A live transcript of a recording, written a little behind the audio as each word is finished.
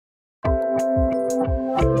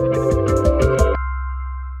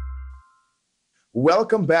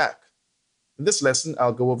Welcome back. In this lesson,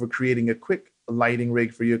 I'll go over creating a quick lighting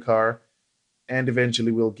rig for your car, and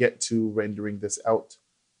eventually we'll get to rendering this out.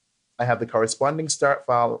 I have the corresponding start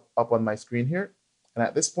file up on my screen here, and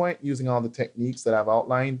at this point, using all the techniques that I've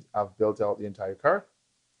outlined, I've built out the entire car,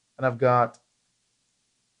 and I've got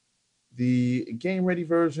the game ready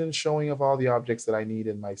version showing of all the objects that I need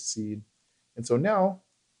in my scene. And so now,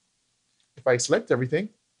 if I select everything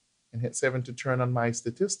and hit 7 to turn on my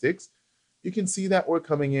statistics, you can see that we're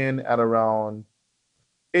coming in at around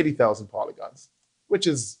 80,000 polygons, which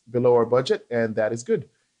is below our budget, and that is good.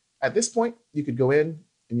 At this point, you could go in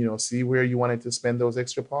and see where you wanted to spend those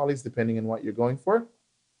extra polys depending on what you're going for.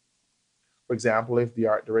 For example, if the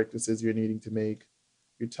art director says you're needing to make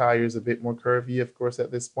your tires a bit more curvy, of course, at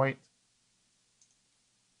this point,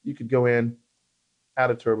 you could go in, add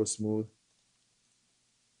a turbo smooth,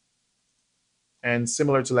 and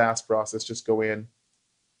similar to last process, just go in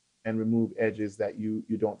and remove edges that you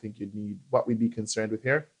don't think you'd need. What we'd be concerned with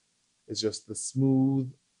here is just the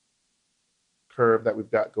smooth curve that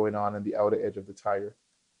we've got going on the outer edge of the tire.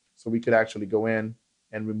 So we could actually go in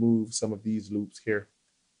and remove some of these loops here.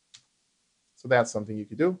 So that's something you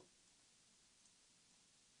could do.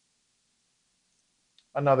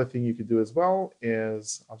 Another thing you could do as well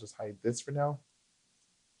is, I'll just hide this for now.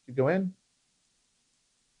 You could go in,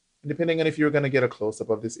 and depending on if you're going to get a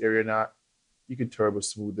close-up of this area or not, you could turbo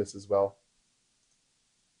smooth this as well.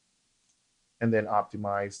 And then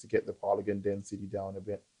optimize to get the polygon density down a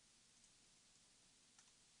bit.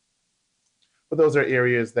 But those are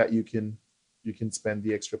areas that you can spend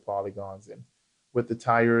the extra polygons in. With the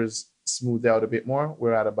tires smoothed out a bit more,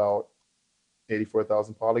 we're at about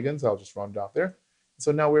 84,000 polygons. I'll just round it off there.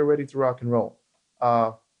 So now we're ready to rock and roll.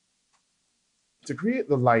 To create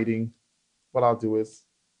the lighting, what I'll do is,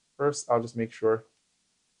 first I'll just make sure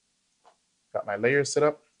got my layers set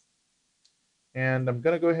up, and I'm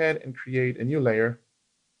going to go ahead and create a new layer.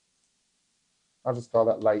 I'll just call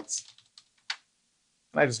that lights.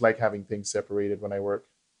 And I just like having things separated when I work.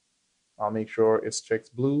 I'll make sure it's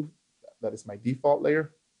checked blue. That is my default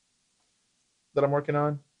layer that I'm working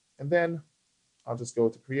on. And then I'll just go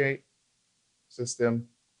to create system,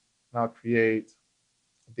 and I'll create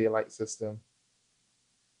a daylight system.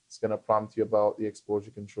 It's going to prompt you about the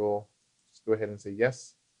exposure control. Just go ahead and say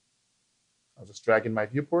yes. I'll just drag in my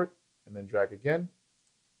viewport and then drag again.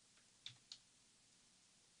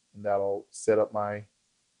 And that'll set up my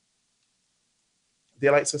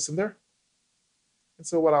daylight system there. And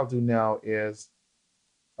so what I'll do now is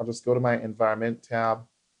I'll just go to my environment tab,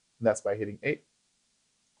 and that's by hitting 8.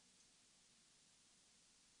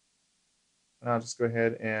 And I'll just go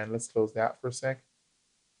ahead and let's close that for a sec.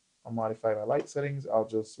 I'll modify my light settings. I'll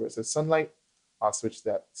just, where it says sunlight, I'll switch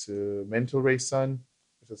that to mental ray sun.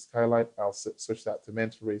 If it's skylight, I'll switch that to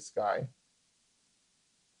mental ray sky.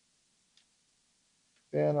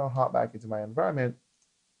 Then I'll hop back into my environment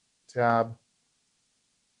tab,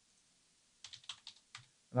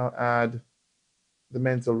 and I'll add the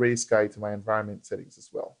mental ray sky to my environment settings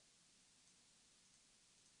as well.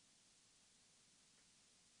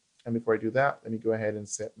 And before I do that, let me go ahead and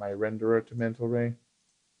set my renderer to mental ray.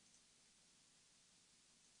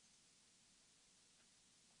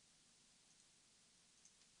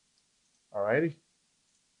 Alrighty.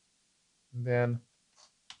 And then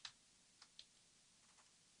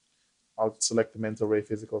I'll select the mental ray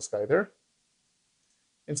physical sky there.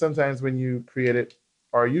 And sometimes when you create it,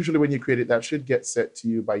 or usually when you create it, that should get set to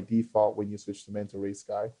you by default when you switch to mental ray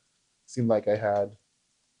sky. Seemed like I had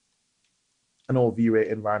an old V-Ray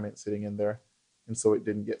environment sitting in there, and so it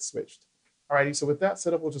didn't get switched. Alrighty, so with that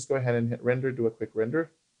set up, we'll just go ahead and hit render, do a quick render.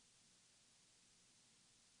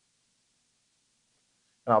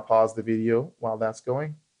 And I'll pause the video while that's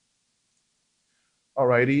going.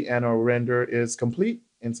 Alrighty, and our render is complete,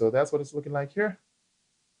 and so that's what it's looking like here.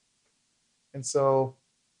 And so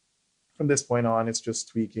from this point on, it's just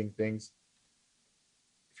tweaking things.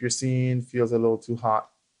 If your scene feels a little too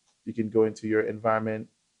hot, you can go into your environment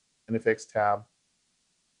and effects tab,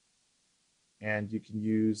 and you can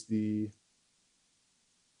use the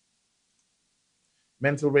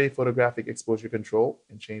mental ray photographic exposure control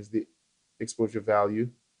and change the exposure value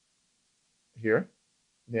here.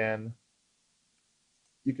 Then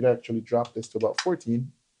you could actually drop this to about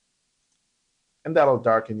 14, and that'll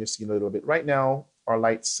darken your scene a little bit. Right now, our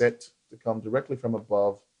light's set to come directly from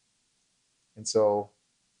above, and so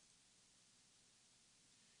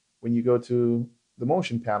when you go to the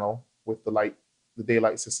motion panel with the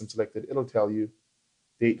daylight system selected, it'll tell you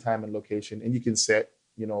date, time, and location, and you can set,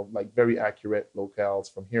 like very accurate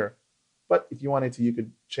locales from here. But if you wanted to, you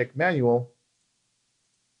could check manual,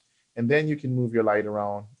 and then you can move your light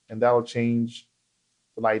around, and that'll change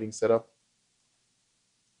the lighting setup.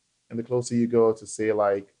 And the closer you go to, say,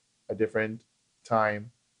 like a different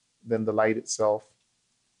time, then the light itself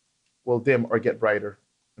will dim or get brighter.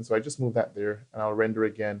 And so I just move that there, and I'll render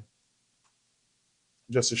again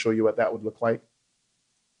just to show you what that would look like.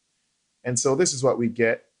 And so this is what we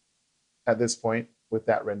get at this point with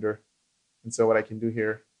that render. And so what I can do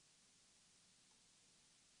here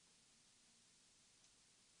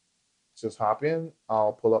is just hop in.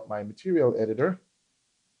 I'll pull up my material editor.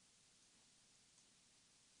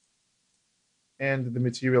 And the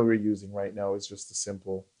material we're using right now is just a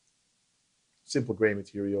simple gray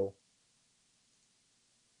material.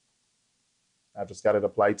 I've just got it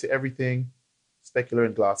applied to everything, specular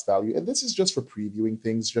and gloss value. And this is just for previewing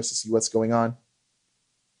things, just to see what's going on.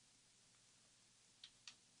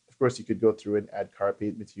 Of course, you could go through and add car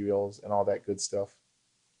paint materials and all that good stuff.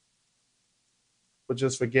 But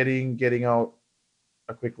just for getting out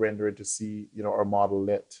a quick render to see, our model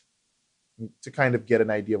lit, to kind of get an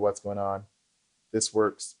idea of what's going on, this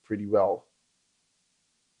works pretty well.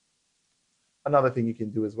 Another thing you can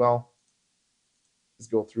do as well is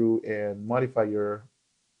go through and modify your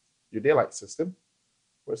daylight system.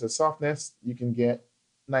 Where it says softness, you can get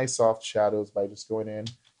nice soft shadows by just going in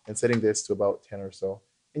and setting this to about 10 or so.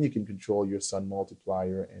 And you can control your sun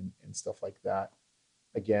multiplier and stuff like that.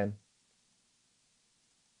 Again,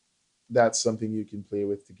 that's something you can play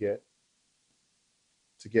with to get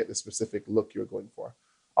the specific look you're going for.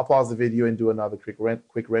 I'll pause the video and do another quick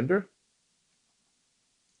render.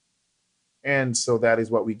 And so that is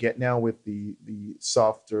what we get now with the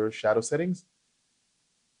softer shadow settings.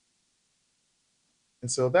 And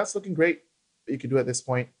so that's looking great. You can do at this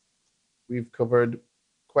point. We've covered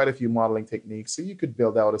quite a few modeling techniques. So you could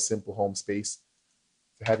build out a simple home space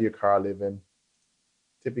to have your car live in.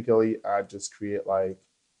 Typically, I'd just create like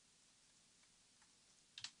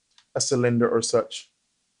a cylinder or such.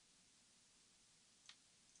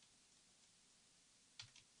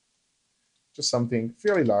 Just something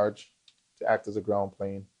fairly large to act as a ground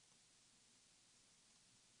plane.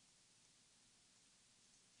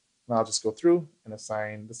 And I'll just go through and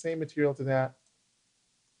assign the same material to that.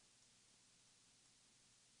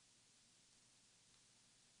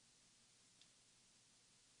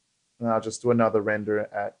 And I'll just do another render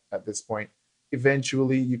at this point.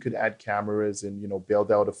 Eventually, you could add cameras and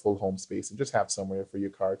build out a full home space and just have somewhere for your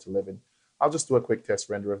car to live in. I'll just do a quick test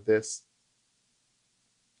render of this.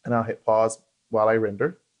 And I'll hit pause while I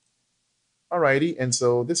render. Alrighty, and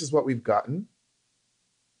so this is what we've gotten.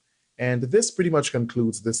 And this pretty much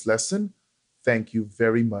concludes this lesson. Thank you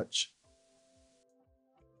very much.